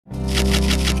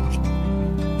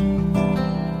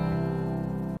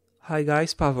Hi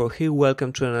guys, Pavel here,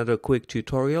 welcome to another quick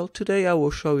tutorial. Today I will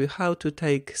show you how to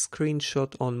take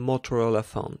screenshot on Motorola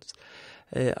phones.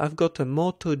 I've got a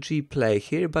Moto G Play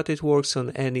here, but it works on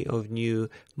any of new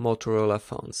Motorola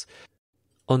phones.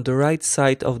 On the right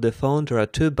side of the phone there are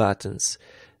two buttons.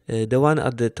 The one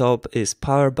at the top is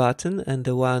power button and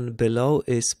the one below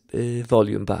is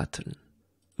volume button.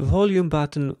 Volume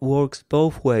button works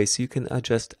both ways. You can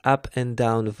adjust up and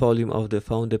down volume of the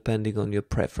phone depending on your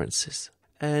preferences.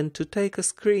 And to take a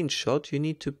screenshot, you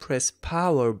need to press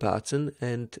power button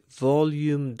and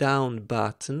volume down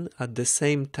button at the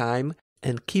same time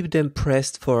and keep them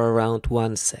pressed for around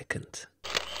 1 second.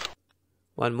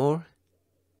 One more.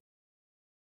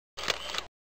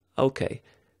 Okay.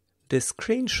 The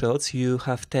screenshots you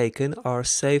have taken are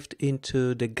saved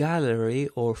into the gallery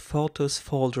or photos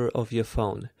folder of your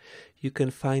phone. You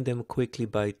can find them quickly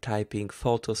by typing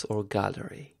photos or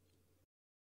gallery.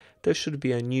 There should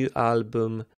be a new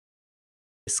album,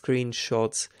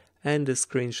 screenshots, and the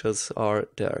screenshots are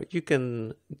there. You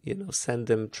can, send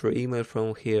them through email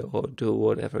from here or do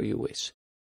whatever you wish.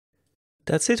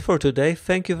 That's it for today.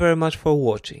 Thank you very much for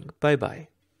watching. Bye bye.